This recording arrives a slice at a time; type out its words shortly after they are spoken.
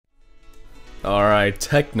Alright,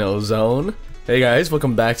 Techno Zone. Hey guys,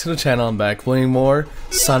 welcome back to the channel. I'm back playing more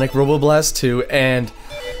Sonic Robo Blast 2, and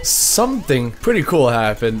something pretty cool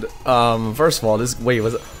happened. First of all, this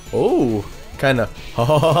was it? Oh, kinda.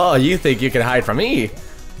 Oh, you think you can hide from me?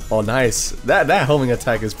 Oh, nice. That homing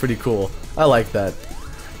attack is pretty cool. I like that.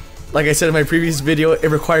 Like I said in my previous video,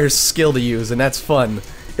 it requires skill to use, and that's fun.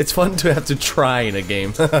 It's fun to have to try in a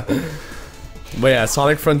game. But yeah,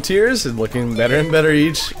 Sonic Frontiers is looking better and better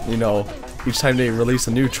each time they release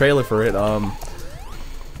a new trailer for it.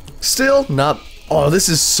 Still not. Oh, this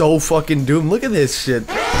is so fucking doomed. Look at this shit.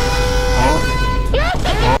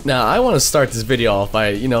 Now, I want to start this video off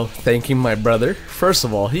by, thanking my brother. First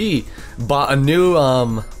of all, he bought a new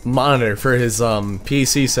monitor for his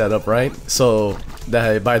PC setup, right? So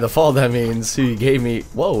that by default, that means he gave me.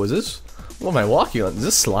 Whoa, is this? What am I walking on? Is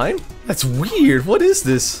this slime? That's weird. What is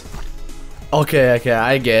this? Okay,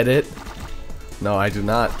 I get it. No, I do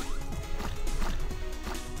not.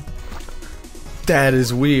 That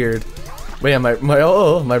is weird. But yeah,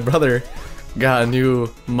 my brother got a new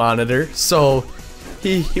monitor, so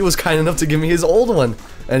he was kind enough to give me his old one,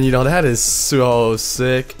 and that is so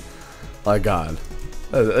sick. My God,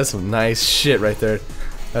 that's some nice shit right there.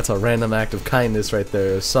 That's a random act of kindness right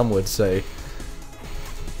there, as some would say.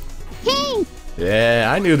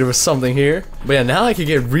 Yeah, I knew there was something here. But yeah, now I can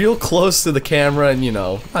get real close to the camera and,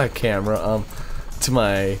 not camera, to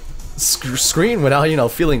my screen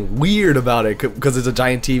without, feeling weird about it because it's a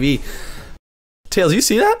giant TV. Tails, you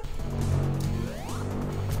see that?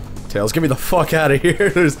 Tails, get me the fuck out of here.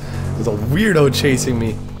 There's a weirdo chasing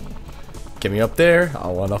me. Get me up there. I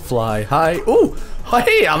wanna fly high. Ooh,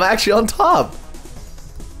 hey, I'm actually on top.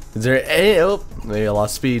 Is there a? Oh, maybe I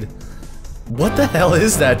lost speed. What the hell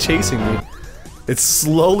is that chasing me? It's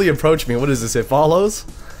slowly approaching me. What is this? It follows?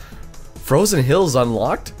 Frozen Hills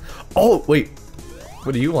unlocked? Oh, wait.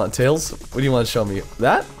 What do you want, Tails? What do you want to show me?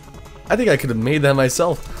 That? I think I could have made that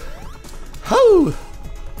myself. How?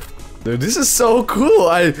 Dude, this is so cool.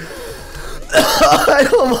 I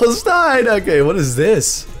almost died. Okay, what is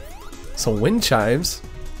this? Some wind chimes.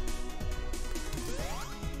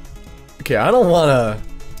 Okay, I don't wanna.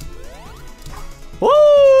 Woo!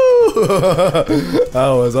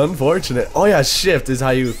 That was unfortunate. Oh yeah, shift is how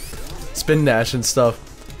you spin dash and stuff.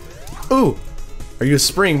 Ooh, are you a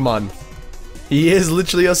Springmon? He is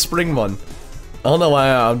literally a Springmon. I don't know why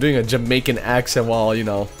I'm doing a Jamaican accent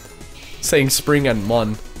while, saying spring and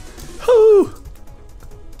mon. Whoo!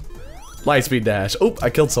 Lightspeed dash. Oh, I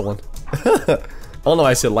killed someone. I don't know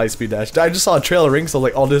why I said lightspeed dash. I just saw a trail of rings, so I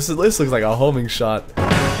was like, oh, this looks like a homing shot.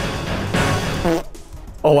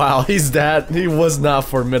 Oh wow, he was not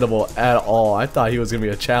formidable at all. I thought he was gonna be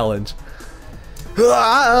a challenge.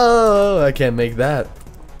 I can't make that.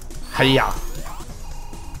 Hiya.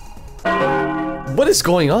 What is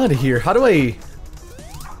going on here? How do I?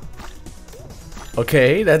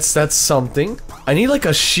 Okay, that's something. I need like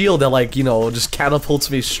a shield that just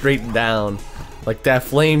catapults me straight down. Like that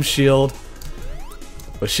flame shield.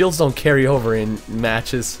 But shields don't carry over in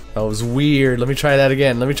matches. That was weird. Let me try that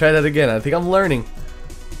again. I think I'm learning.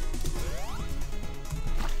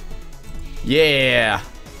 Yeah.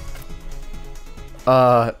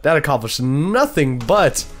 That accomplished nothing,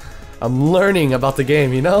 but I'm learning about the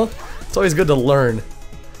game, It's always good to learn.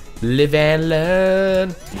 Live and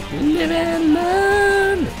learn. Live and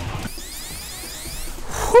learn.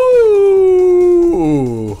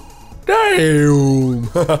 Whoo! Damn!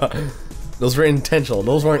 Those were intentional.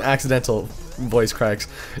 Those weren't accidental voice cracks.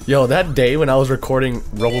 Yo, that day when I was recording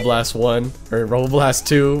Robo Blast 1 or Robo Blast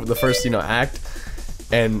 2, the first, act,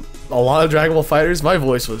 and a lot of Dragon Ball Fighters, my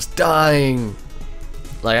voice was dying.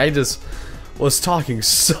 Like, I just was talking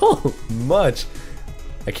so much.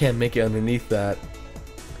 I can't make it underneath that.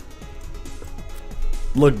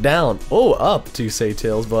 Look down. Oh, up to say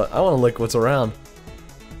Tails, but I want to look what's around.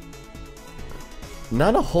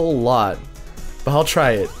 Not a whole lot, but I'll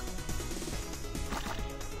try it.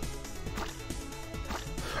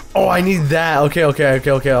 Oh, I need that.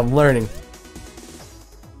 Okay, I'm learning.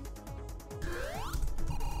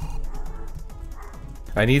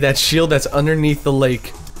 I need that shield that's underneath the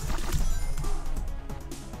lake.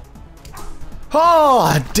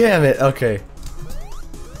 Oh, damn it. Okay.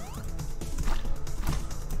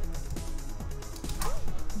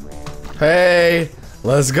 Hey,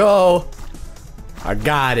 let's go. I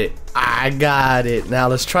got it. Now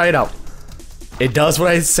let's try it out. It does what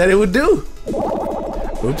I said it would do.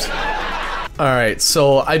 Oops. Alright,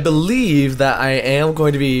 so I believe that I am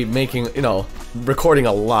going to be making, recording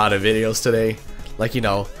a lot of videos today. Like,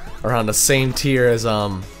 around the same tier as,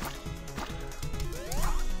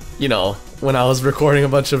 when I was recording a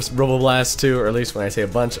bunch of Roboblast 2, or at least when I say a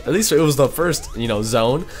bunch, at least it was the first, you know,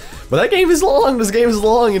 zone. But that game is long. This game is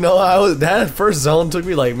long, you know. That first zone took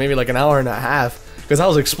me like maybe like an hour and a half because I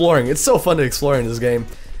was exploring. It's so fun to explore in this game.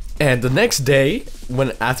 And the next day,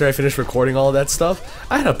 after I finished recording all of that stuff,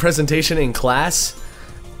 I had a presentation in class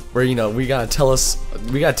where, you know, we gotta tell us,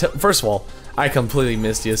 first of all, I completely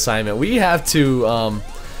missed the assignment. We have to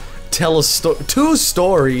tell us two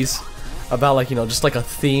stories about, like, you know, just like a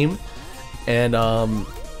theme. And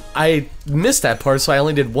I missed that part, so I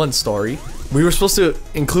only did one story. We were supposed to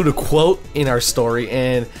include a quote in our story,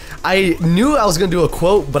 and I knew I was gonna do a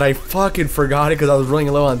quote, but I fucking forgot it because I was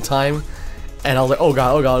running low on time. And I was like, oh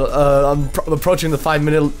god, I'm approaching the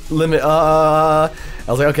 5-minute limit. I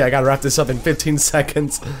was like, okay, I gotta wrap this up in 15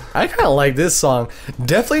 seconds. I kinda like this song.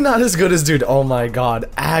 Definitely not as good as, dude, oh my god,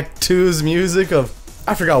 Act 2's music of,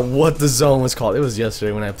 I forgot what the zone was called. It was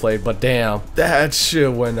yesterday when I played, but damn, that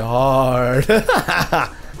shit went hard.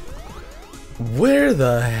 Where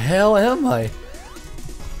the hell am I?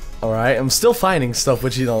 Alright, I'm still finding stuff,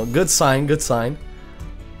 which, you know, good sign, good sign.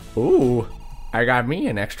 Ooh, I got me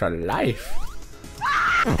an extra life.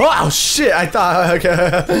 Oh shit, I thought, okay,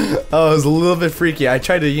 I was a little bit freaky. I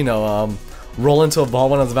tried to, you know, roll into a ball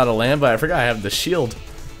when I was about to land, but I forgot I have the shield,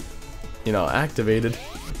 you know, activated.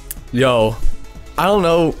 Yo, I don't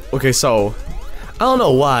know, okay, so, I don't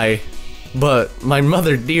know why, but my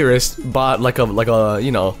mother dearest bought like a,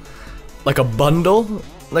 you know, like a bundle,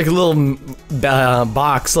 like a little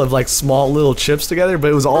box of like small little chips together,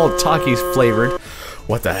 but it was all Takis flavored.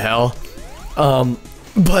 What the hell?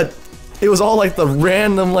 But it was all like the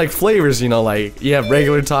random like flavors, you know, like you have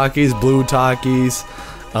regular Takis, blue Takis.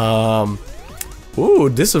 Ooh,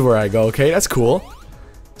 this is where I go. Okay, that's cool.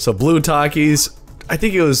 So blue Takis, I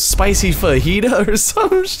think it was spicy fajita or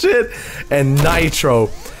some shit, and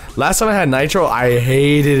nitro. Last time I had nitro, I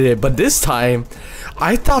hated it, but this time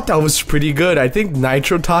I thought that was pretty good. I think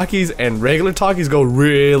nitro Takis and regular Takis go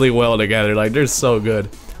really well together. Like, they're so good,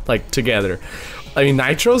 like, together. I mean,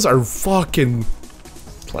 nitros are fucking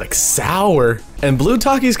like sour, and blue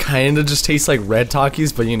Takis kind of just taste like red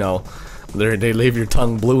Takis, but you know, they leave your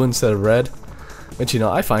tongue blue instead of red, which, you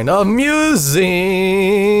know, I find amusing.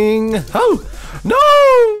 Oh no!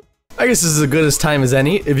 I guess this is as good as time as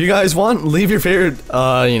any. If you guys want, leave your favorite,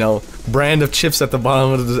 you know, brand of chips at the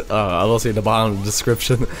bottom of the, I will say the bottom of the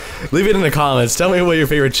description. Leave it in the comments. Tell me what your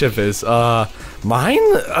favorite chip is.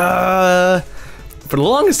 Mine, for the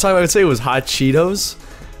longest time I would say it was Hot Cheetos,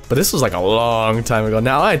 but this was like a long time ago.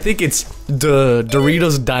 Now I think it's the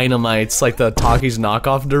Doritos Dynamites, like the Takis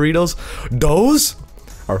knockoff Doritos. Those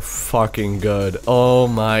are fucking good. Oh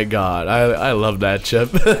my god, I love that chip.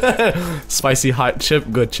 Spicy hot chip,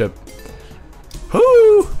 good chip.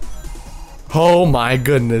 Whoo! Oh my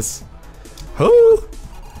goodness. Whoo!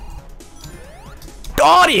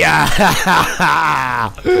 Oh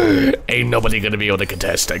yeah! Ain't nobody gonna be able to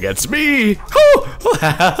contest against me.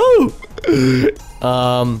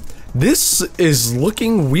 This is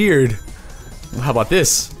looking weird. How about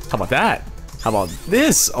this? How about that? How about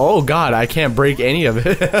this? Oh god, I can't break any of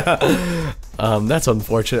it. That's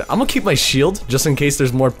unfortunate. I'm gonna keep my shield just in case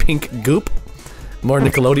there's more pink goop. More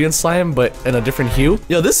Nickelodeon slime, but in a different hue.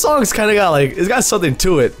 Yo, this song's kinda got like, it's got something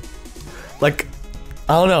to it. Like,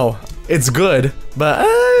 I don't know. It's good, but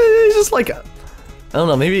it's just like, I don't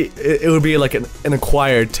know, maybe it would be like an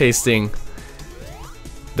acquired tasting.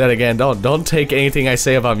 Then again, don't take anything I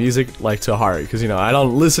say about music like to heart, because, you know, I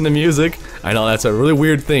don't listen to music. I know that's a really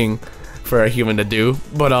weird thing for a human to do,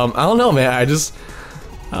 but I don't know, man. I don't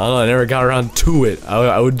know, I never got around to it.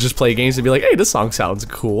 I would just play games and be like, hey, this song sounds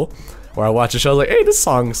cool. Or I watch a show like, hey, this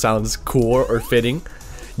song sounds cool or fitting.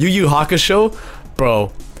 Yu Yu Hakusho,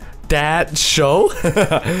 bro, that show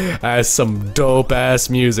has some dope ass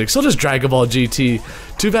music. So does Dragon Ball GT.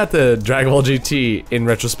 Too bad the Dragon Ball GT in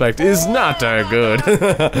retrospect is not that good.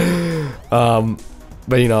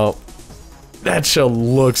 But you know, that show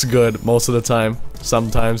looks good most of the time.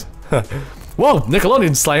 Sometimes. Whoa,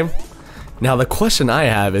 Nickelodeon slime. Now the question I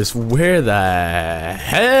have is, where the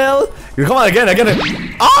hell? Come on, again.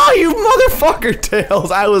 Oh, you motherfucker,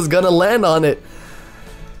 Tails! I was gonna land on it.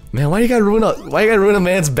 Man, why you gotta ruin a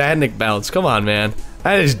man's badnik bounce? Come on, man.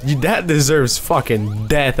 That deserves fucking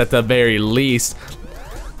death at the very least.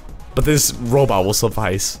 But this robot will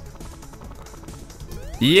suffice.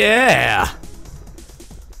 Yeah!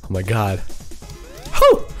 Oh my god.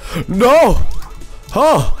 Oh! No!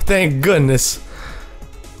 Oh, thank goodness.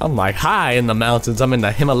 I'm like high in the mountains. I'm in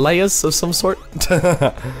the Himalayas of some sort.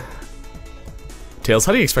 Tails,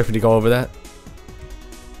 how do you expect me to go over that?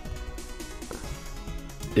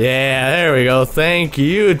 Yeah, there we go. Thank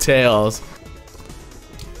you, Tails.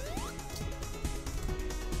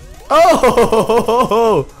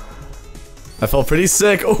 Oh! I felt pretty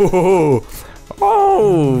sick. Oh!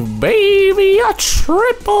 Oh, baby, a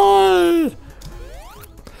triple!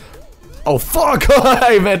 Oh, fuck!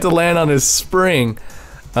 I meant to land on his spring.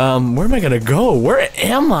 Where am I gonna go? Where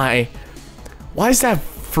am I? Why is that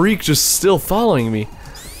freak just still following me?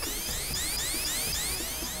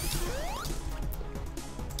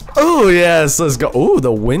 Oh, yes, let's go. Oh,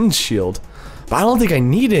 the windshield. But I don't think I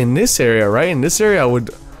need it in this area, right? In this area, I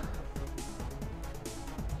would...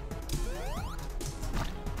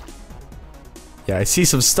 Yeah, I see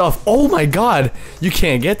some stuff. Oh my god! You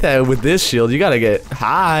can't get that with this shield. You gotta get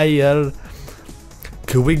higher.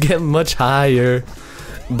 Could we get much higher?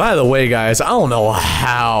 By the way, guys, I don't know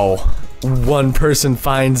how one person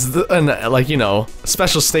finds the, like, you know,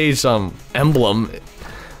 special stage emblem.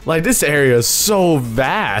 Like, this area is so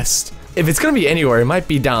vast. If it's gonna be anywhere, it might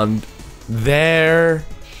be down there.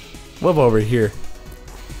 What about over here?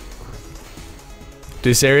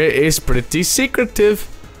 This area is pretty secretive.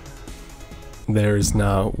 There's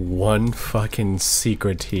not one fucking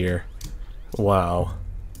secret here. Wow.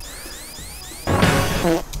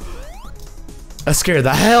 That scared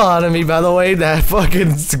the hell out of me, by the way. That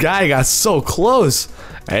fucking guy got so close.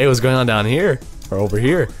 Hey, what's going on down here? Or over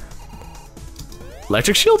here?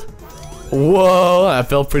 Electric shield? Whoa, that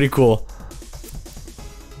felt pretty cool.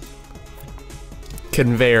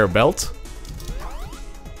 Conveyor belt.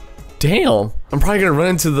 Damn, I'm probably gonna run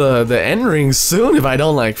into the end ring soon if I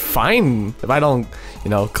don't like if I don't, you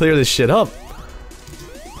know, clear this shit up.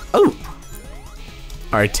 Oh.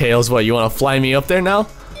 Alright, Tails, what, you wanna fly me up there now?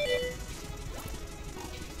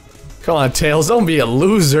 Come on, Tails, don't be a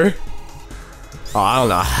loser. Oh, I don't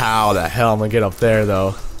know how the hell I'm gonna get up there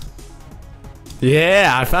though.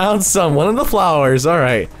 Yeah, I found one of the flowers,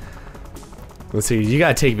 alright. Let's see, you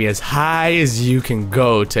gotta take me as high as you can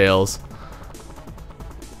go, Tails.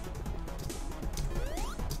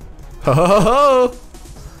 Ho ho ho ho!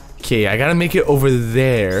 Okay, I gotta make it over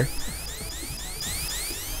there.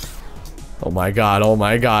 Oh my god,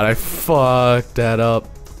 I fucked that up.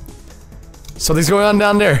 Something's going on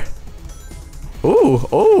down there. Ooh,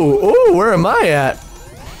 oh, oh, where am I at?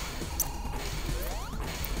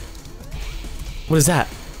 What is that?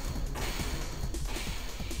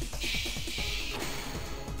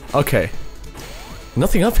 Okay.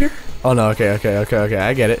 Nothing up here? Oh no, okay,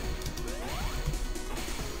 I get it.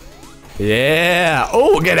 Yeah!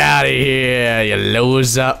 Oh, get out of here, you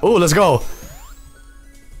loser! Oh, let's go!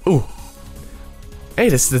 Ooh. Hey,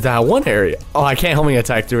 this is that one area. Oh, I can't homing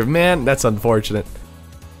attack through it. Man, that's unfortunate.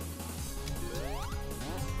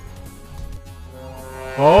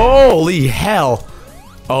 Holy hell!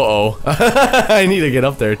 Uh-oh. I need to get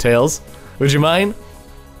up there, Tails. Would you mind?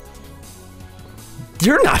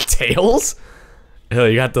 You're not Tails! Oh,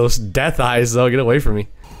 you got those death eyes, though. Get away from me.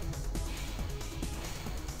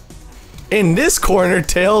 In this corner,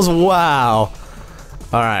 Tails, wow.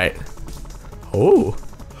 Alright. Oh.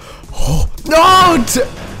 Oh. No!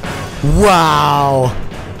 Wow.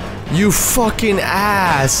 You fucking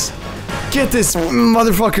ass. Get this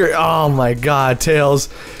motherfucker. Oh my god, Tails.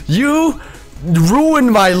 You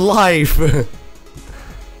ruined my life.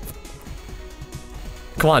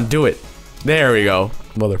 Come on, do it. There we go.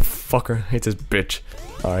 Motherfucker. Hate this bitch.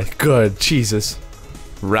 Alright, good. Jesus.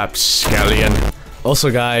 Rapscallion. Also,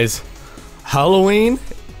 guys, Halloween,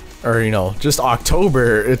 or you know, just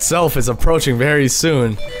October itself is approaching very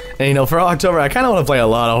soon. And you know, for October, I kind of want to play a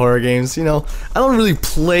lot of horror games. You know, I don't really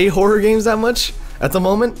play horror games that much at the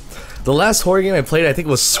moment. The last horror game I played, I think,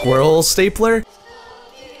 was Squirrel Stapler.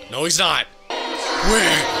 No, he's not.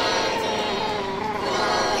 Where?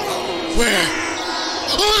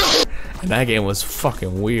 And that game was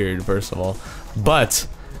fucking weird, first of all. But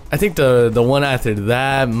I think the one after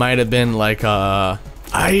that might have been like I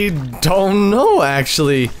don't know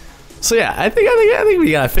actually. So yeah, I think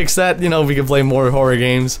we gotta fix that. You know, we can play more horror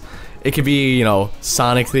games. It could be, you know,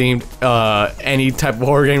 Sonic themed, any type of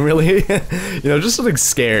horror game really. You know, just something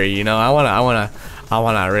scary. You know, I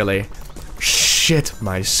wanna really shit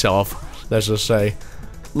myself. Let's just say,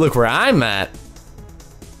 look where I'm at.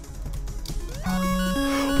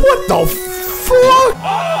 What the fuck?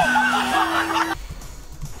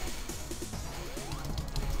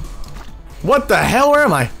 What the hell? Where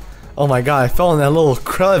am I? Oh my god, I fell in that little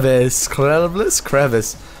crevice.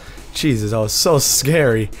 Crevice. Jesus, that was so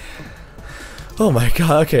scary. Oh my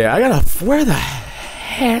god, okay, I gotta. Where the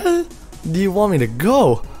hell do you want me to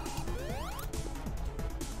go?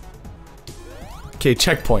 Okay,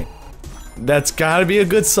 checkpoint. That's gotta be a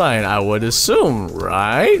good sign, I would assume,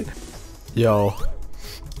 right? Yo.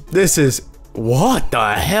 This is. What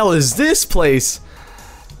the hell is this place?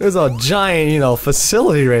 There's a giant, you know,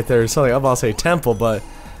 facility right there. Something I'm about to say temple, but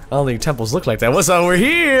I don't think temples look like that. What's over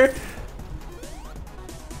here?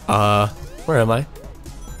 Where am I?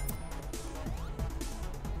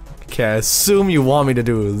 Okay, I assume you want me to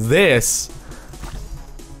do this.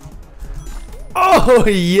 Oh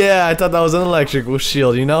yeah, I thought that was an electrical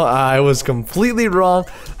shield. You know, I was completely wrong.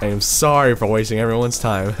 I am sorry for wasting everyone's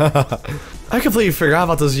time. I completely forgot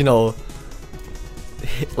about those, you know,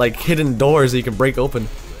 like hidden doors that you can break open.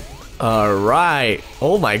 Alright.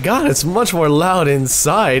 Oh my god, it's much more loud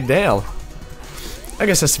inside. Damn. I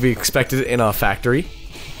guess that's to be expected in a factory.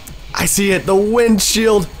 I see it, the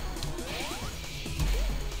windshield.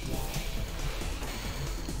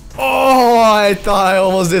 Oh, I thought I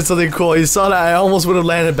almost did something cool. You saw that? I almost would have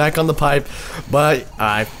landed back on the pipe, but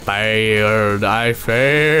I failed. I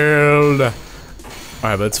failed. All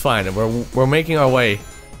right, but it's fine. We're making our way.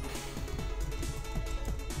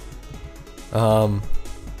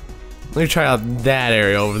 Let me try out that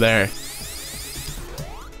area over there.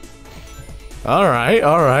 All right.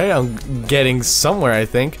 I'm getting somewhere, I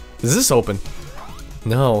think. Is this open?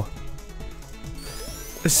 No.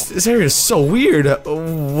 This area is so weird.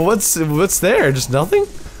 What's there? Just nothing?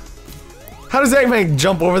 How does Eggman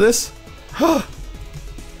jump over this?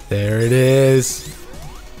 There it is.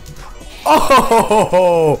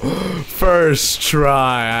 Oh! First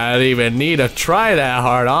try. I didn't even need to try that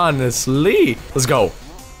hard, honestly. Let's go.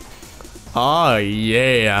 Oh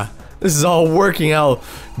yeah. This is all working out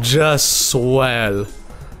just swell.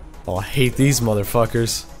 Oh, I hate these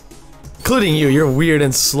motherfuckers. Including you. You're weird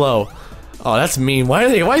and slow. Oh, that's mean. Why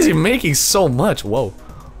is he making so much? Whoa.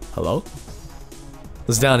 Hello?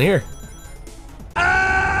 What's down here?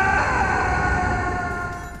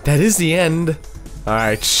 That is the end.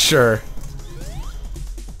 Alright, sure.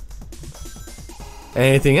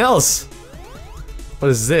 Anything else?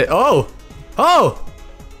 What is it? Oh! Oh!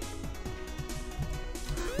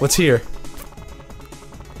 What's here?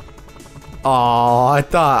 Oh, I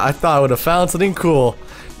thought I would have found something cool.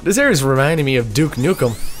 This area is reminding me of Duke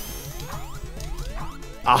Nukem.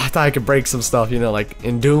 I thought I could break some stuff, you know, like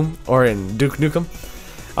in Doom or in Duke Nukem.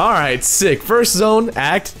 Alright, sick. First zone,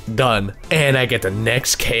 act, done. And I get the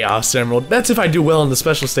next Chaos Emerald. That's if I do well in the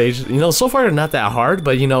special stage. You know, so far they're not that hard,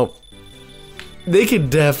 but you know, they could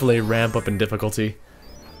definitely ramp up in difficulty.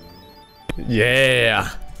 Yeah.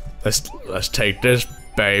 Let's take this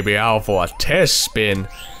baby out for a test spin.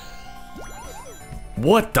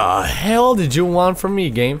 What the hell did you want from me,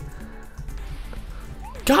 game?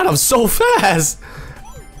 God, I'm so fast!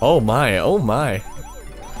 Oh my, oh my.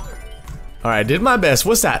 Alright, did my best.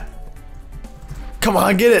 What's that? Come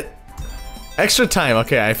on, get it! Extra time.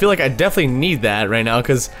 Okay, I feel like I definitely need that right now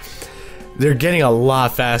because they're getting a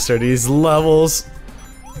lot faster, these levels.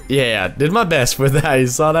 Yeah, did my best for that. You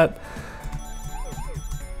saw that?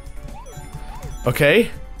 Okay.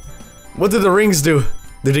 What did the rings do?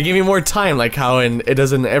 Did it give me more time like how it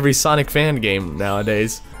does in every Sonic fan game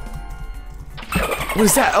nowadays? What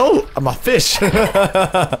is that? Oh, I'm a fish.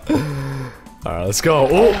 Alright, let's go.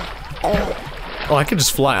 Oh, I could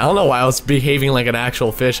just fly. I don't know why I was behaving like an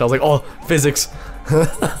actual fish. I was like, oh, physics.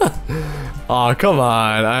 Oh, come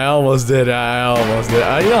on. I almost did. You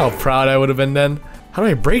know how proud I would have been then? How do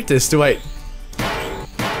I break this? Do I...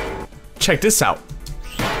 Check this out.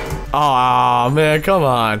 Aw, man, come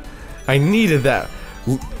on. I needed that.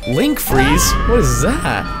 Link freeze? What is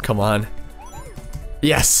that? Come on.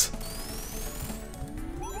 Yes.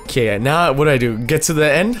 Okay, now what do I do? Get to the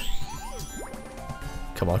end?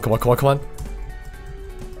 Come on, come on, come on, come on.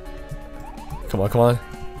 Come on, come on.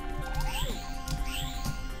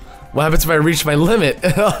 What happens if I reach my limit?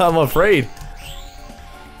 I'm afraid.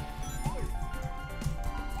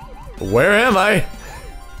 Where am I?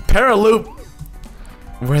 Paraloop.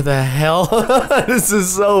 Where the hell? This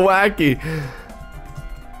is so wacky.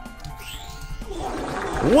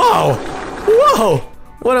 Whoa! Whoa!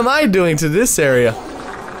 What am I doing to this area?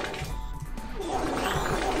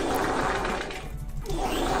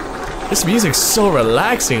 This music's so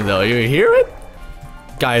relaxing though, you hear it?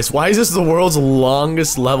 Guys, why is this the world's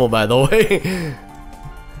longest level, by the way?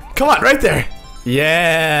 Come on, right there!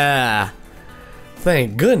 Yeah!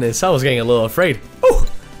 Thank goodness, I was getting a little afraid. Oh!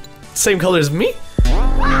 Same color as me?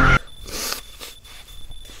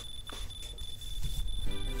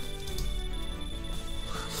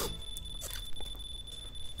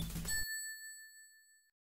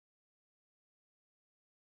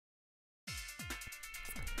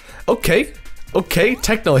 Okay,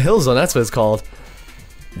 Techno Hill Zone, that's what it's called.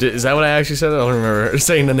 Is that what I actually said? I don't remember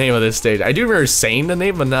saying the name of this stage. I do remember saying the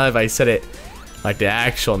name, but not if I said it like the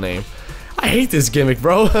actual name. I hate this gimmick,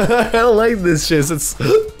 bro. I don't like this shit.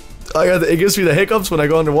 It gives me the hiccups when I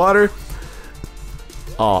go underwater.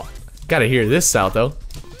 Oh, gotta hear this out though.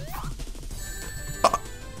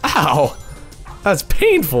 Ow! That's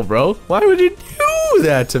painful, bro. Why would you do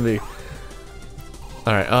that to me?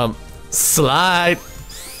 Alright, slide.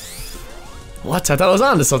 What? I thought I was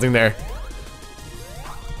onto something there.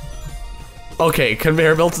 Okay,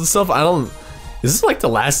 conveyor belts and stuff. I don't. Is this like the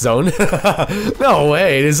last zone? No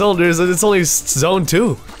way. It's only zone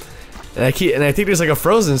 2. And I think there's like a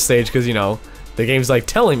frozen stage because you know the game's like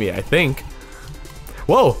telling me. I think.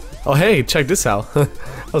 Whoa! Oh hey, check this out. That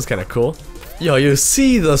was kind of cool. Yo, you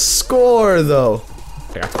see the score though.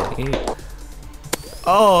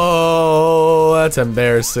 Oh, that's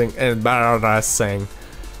embarrassing. Embarrassing.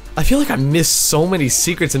 I feel like I missed so many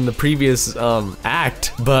secrets in the previous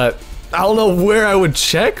act, but I don't know where I would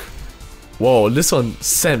check. Whoa, this one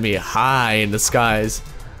sent me high in the skies.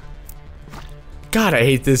 God, I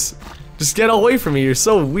hate this. Just get away from me, you're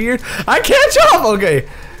so weird. I can't jump! Okay.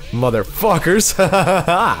 Motherfuckers.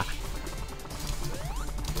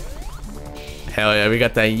 Hell yeah, we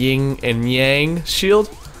got that yin and yang shield.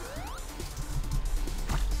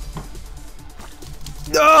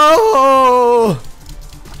 No!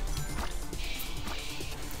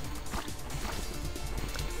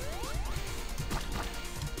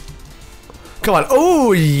 Come on.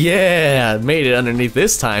 Oh yeah, made it underneath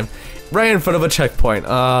this time. Right in front of a checkpoint.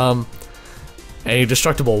 Any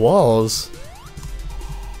destructible walls?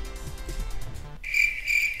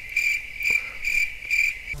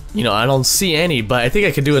 You know, I don't see any, but I think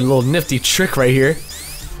I could do a little nifty trick right here.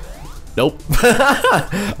 Nope.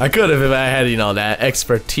 I could have if I had, you know, that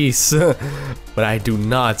expertise. But I do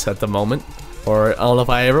not at the moment. Or I don't know if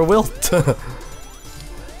I ever will.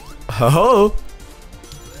 Oh.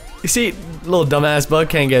 You see, little dumbass bug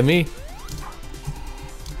can't get me.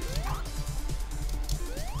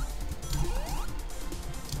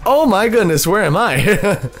 Oh my goodness, where am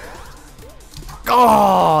I?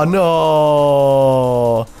 Oh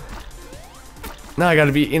no! Now I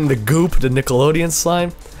gotta be in the goop, the Nickelodeon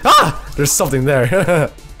slime. Ah! There's something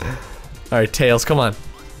there. Alright, Tails, come on.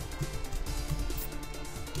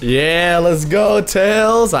 Yeah, let's go,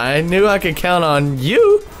 Tails. I knew I could count on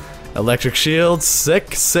you. Electric shield,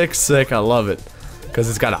 sick, sick, sick. I love it. Because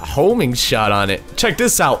it's got a homing shot on it. Check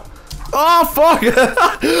this out. Oh, fuck.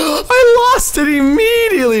 I lost it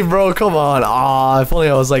immediately, bro. Come on. Aw, if only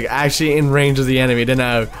I was, like, actually in range of the enemy. Then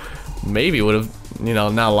I maybe would have, you know,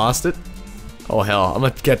 not lost it. Oh, hell. I'm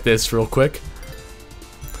gonna get this real quick.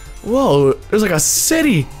 Whoa, there's like a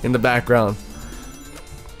city in the background.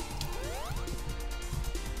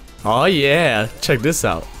 Oh, yeah. Check this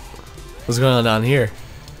out. What's going on down here?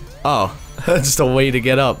 Oh, just a way to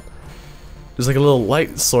get up. There's like a little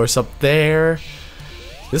light source up there.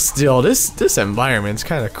 This environment's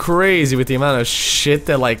kind of crazy with the amount of shit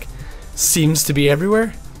that like seems to be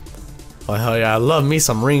everywhere. Oh hell yeah, I love me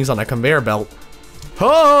some rings on a conveyor belt.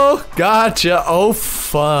 Oh, gotcha. Oh,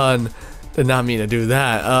 fun. Did not mean to do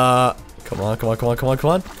that. Come on, come on, come on, come on,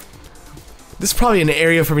 come on. This is probably an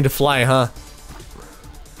area for me to fly, huh?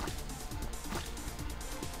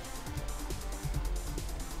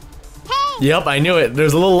 Yep, I knew it.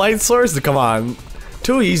 There's a little light source. Come on.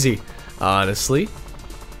 Too easy, honestly.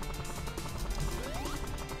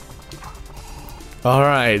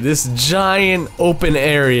 Alright, this giant open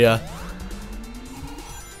area.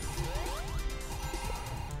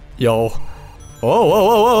 Yo. Whoa, whoa, whoa,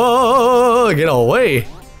 whoa, whoa, whoa, get away.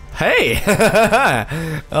 Hey.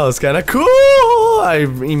 That was kind of cool. I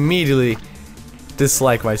immediately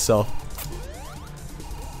dislike myself.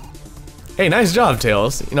 Hey, nice job,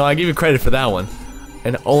 Tails. You know, I give you credit for that one.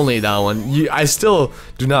 And only that one. I still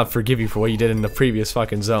do not forgive you for what you did in the previous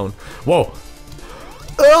fucking zone. Whoa.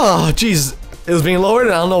 Oh, jeez. It was being lowered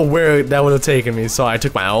and I don't know where that would have taken me, so I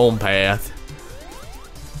took my own path.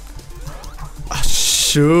 Oh,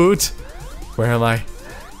 shoot. Where am I?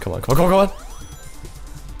 Come on, come on, come on, come on.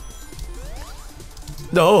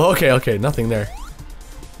 No, okay, okay, nothing there.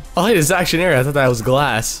 Oh, hey, this action area. I thought that was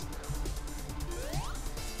glass.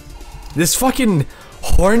 This fucking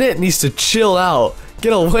hornet needs to chill out.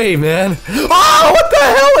 Get away, man. Oh, what the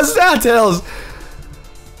hell was that, Tails?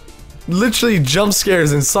 Literally jump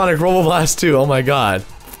scares in Sonic Robo Blast 2. Oh my god.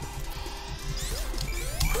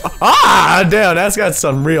 Ah, damn, that's got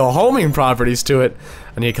some real homing properties to it.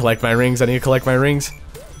 I need to collect my rings. I need to collect my rings.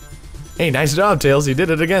 Hey, nice job, Tails. You did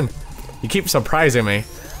it again. You keep surprising me.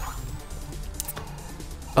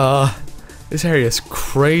 This area is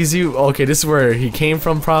crazy. Okay, this is where he came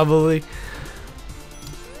from, probably.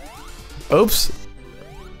 Oops.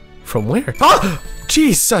 From where? Ah!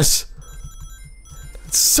 Jesus!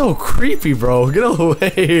 It's so creepy, bro. Get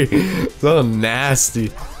away. So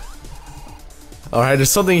nasty. Alright,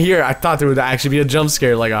 there's something here. I thought there would actually be a jump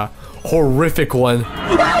scare, like a horrific one.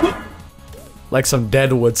 Like some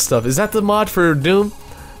Deadwood stuff. Is that the mod for Doom?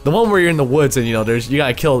 The one where you're in the woods and, you know, you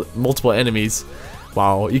gotta kill multiple enemies.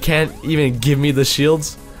 Wow, you can't even give me the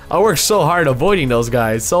shields? I worked so hard avoiding those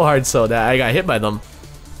guys, so hard so that I got hit by them.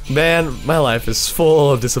 Man, my life is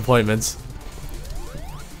full of disappointments.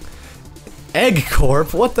 Egg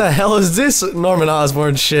Corp? What the hell is this Norman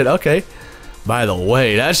Osborn shit? Okay. By the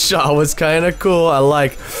way, that shot was kinda cool. I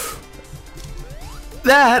like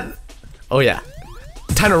that. Oh yeah.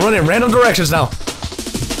 Time to run in random directions now.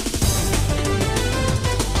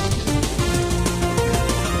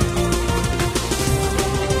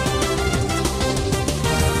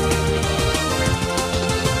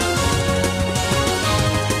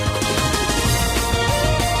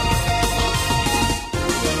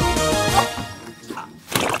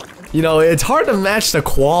 You know, it's hard to match the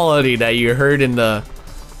quality that you heard in the...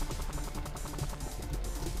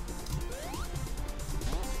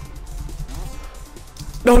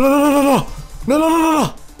 No, no, no, no, no, no! No, no, no,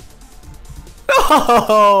 no, no!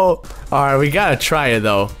 No! Alright, we gotta try it,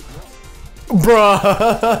 though.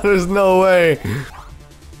 Bruh, there's no way.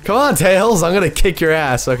 Come on, Tails, I'm gonna kick your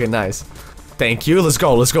ass. Okay, nice. Thank you, let's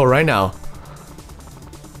go right now.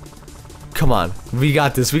 Come on, we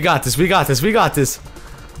got this, we got this, we got this, we got this.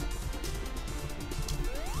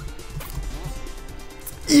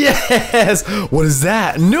 Yes! What is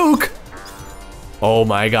that? Nuke! Oh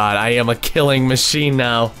my god, I am a killing machine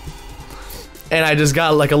now. And I just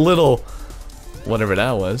got like a little... whatever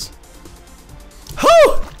that was.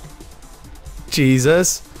 Whoo!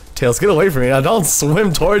 Jesus. Tails, get away from me. Now don't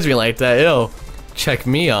swim towards me like that, ew. Check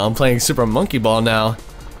me out, I'm playing Super Monkey Ball now.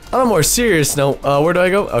 On a more serious note, where do I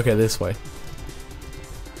go? Okay, this way.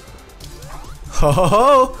 Ho ho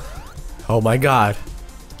ho! Oh my god.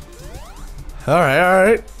 Alright,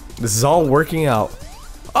 alright. This is all working out.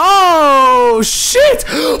 Oh, shit!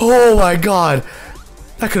 Oh my god.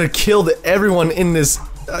 I could have killed everyone in this,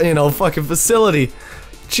 you know, fucking facility.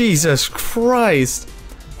 Jesus Christ.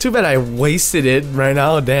 Too bad I wasted it right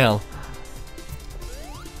now. Damn.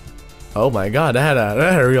 Oh my god, that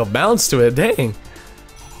had a real bounce to it. Dang.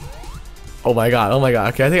 Oh my god, oh my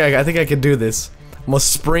god. Okay, I think I can do this. I'm gonna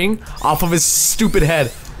spring off of his stupid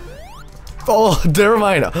head. Oh, never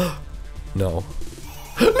mind. No.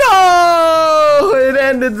 No! It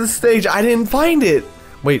ended the stage. I didn't find it.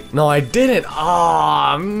 Wait, no, I didn't.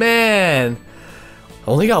 Aw, man. I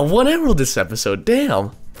only got one emerald this episode.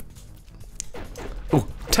 Damn. Ooh,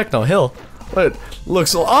 Techno Hill. What?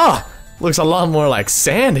 Looks looks a lot more like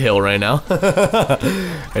Sand Hill right now.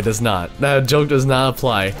 It does not. That joke does not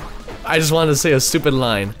apply. I just wanted to say a stupid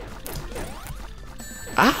line.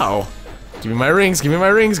 Ow. Give me my rings. Give me my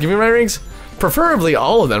rings. Give me my rings. Preferably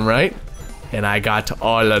all of them, right? And I got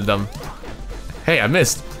all of them. Hey, I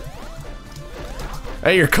missed.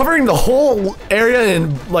 Hey, you're covering the whole area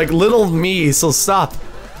in like little me, so stop.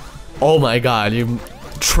 Oh my god, you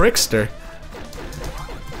trickster.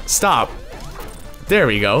 Stop. There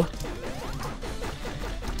we go.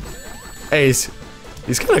 Hey,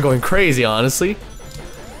 he's kind of going crazy, honestly.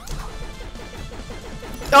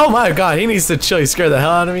 Oh my god, he needs to chill. He scared the hell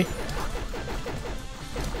out of me.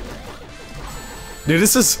 Dude,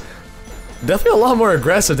 this is definitely a lot more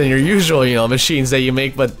aggressive than your usual, you know, machines that you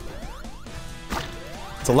make, but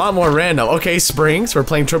it's a lot more random. Okay, springs. We're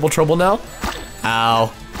playing Triple Trouble now.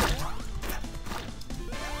 Ow.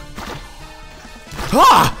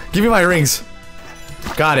 Ah! Give me my rings.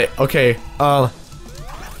 Got it. Okay.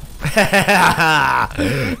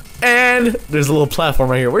 And there's a little platform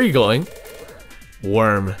right here. Where are you going?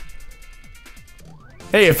 Worm.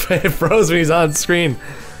 Hey, it froze when he's on screen.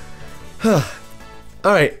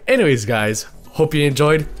 Alright, anyways guys, hope you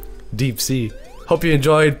enjoyed Deep Sea. Hope you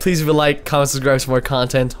enjoyed. Please leave a like, comment, subscribe for more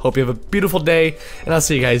content. Hope you have a beautiful day, and I'll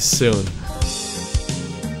see you guys soon.